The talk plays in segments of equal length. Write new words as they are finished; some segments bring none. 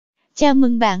Chào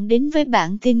mừng bạn đến với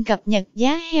bản tin cập nhật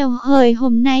giá heo hơi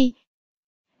hôm nay.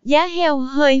 Giá heo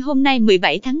hơi hôm nay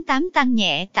 17 tháng 8 tăng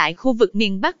nhẹ tại khu vực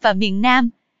miền Bắc và miền Nam.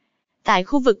 Tại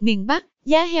khu vực miền Bắc,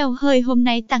 giá heo hơi hôm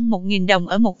nay tăng 1.000 đồng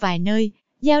ở một vài nơi,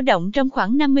 dao động trong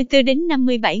khoảng 54 đến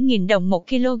 57.000 đồng một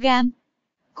kg.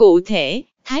 Cụ thể,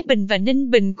 Thái Bình và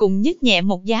Ninh Bình cùng nhích nhẹ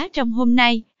một giá trong hôm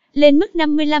nay, lên mức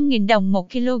 55.000 đồng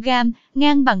một kg,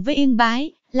 ngang bằng với Yên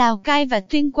Bái, Lào Cai và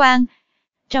Tuyên Quang.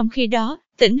 Trong khi đó,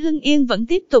 tỉnh Hưng Yên vẫn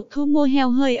tiếp tục thu mua heo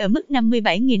hơi ở mức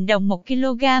 57.000 đồng một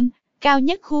kg, cao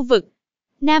nhất khu vực.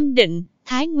 Nam Định,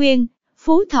 Thái Nguyên,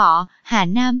 Phú Thọ, Hà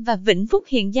Nam và Vĩnh Phúc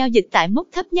hiện giao dịch tại mốc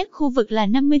thấp nhất khu vực là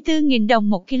 54.000 đồng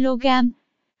một kg.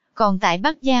 Còn tại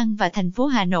Bắc Giang và thành phố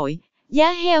Hà Nội,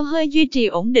 giá heo hơi duy trì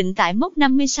ổn định tại mốc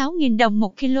 56.000 đồng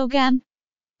một kg.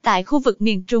 Tại khu vực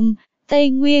miền Trung, Tây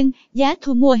Nguyên, giá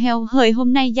thu mua heo hơi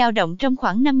hôm nay dao động trong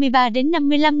khoảng 53 đến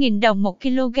 55.000 đồng một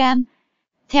kg.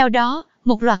 Theo đó,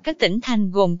 một loạt các tỉnh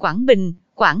thành gồm Quảng Bình,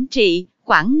 Quảng Trị,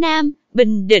 Quảng Nam,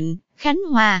 Bình Định, Khánh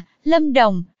Hòa, Lâm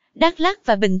Đồng, Đắk Lắk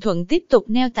và Bình Thuận tiếp tục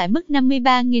neo tại mức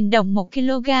 53.000 đồng một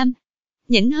kg.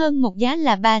 Nhỉnh hơn một giá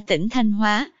là 3 tỉnh Thanh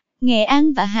Hóa, Nghệ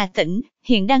An và Hà Tĩnh,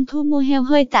 hiện đang thu mua heo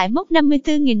hơi tại mốc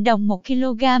 54.000 đồng một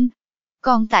kg.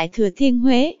 Còn tại Thừa Thiên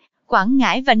Huế, Quảng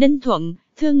Ngãi và Ninh Thuận,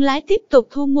 thương lái tiếp tục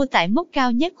thu mua tại mốc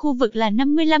cao nhất khu vực là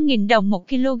 55.000 đồng một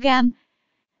kg.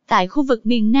 Tại khu vực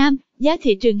miền Nam, giá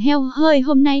thị trường heo hơi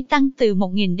hôm nay tăng từ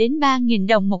 1.000 đến 3.000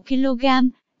 đồng một kg,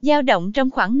 dao động trong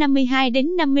khoảng 52 đến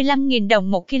 55.000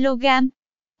 đồng một kg.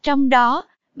 Trong đó,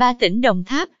 3 tỉnh Đồng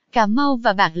Tháp, Cà Mau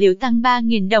và Bạc Liêu tăng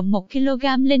 3.000 đồng một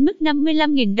kg lên mức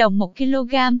 55.000 đồng một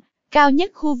kg, cao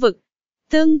nhất khu vực.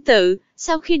 Tương tự,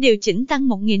 sau khi điều chỉnh tăng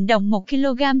 1.000 đồng một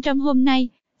kg trong hôm nay,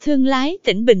 thương lái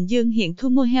tỉnh Bình Dương hiện thu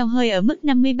mua heo hơi ở mức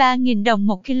 53.000 đồng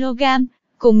một kg,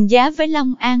 cùng giá với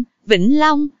Long An, Vĩnh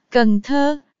Long, Cần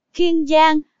Thơ, Kiên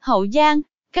Giang, Hậu Giang.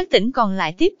 Các tỉnh còn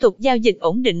lại tiếp tục giao dịch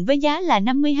ổn định với giá là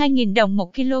 52.000 đồng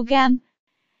một kg.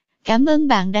 Cảm ơn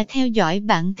bạn đã theo dõi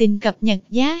bản tin cập nhật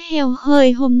giá heo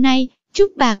hơi hôm nay.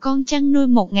 Chúc bà con chăn nuôi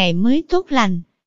một ngày mới tốt lành.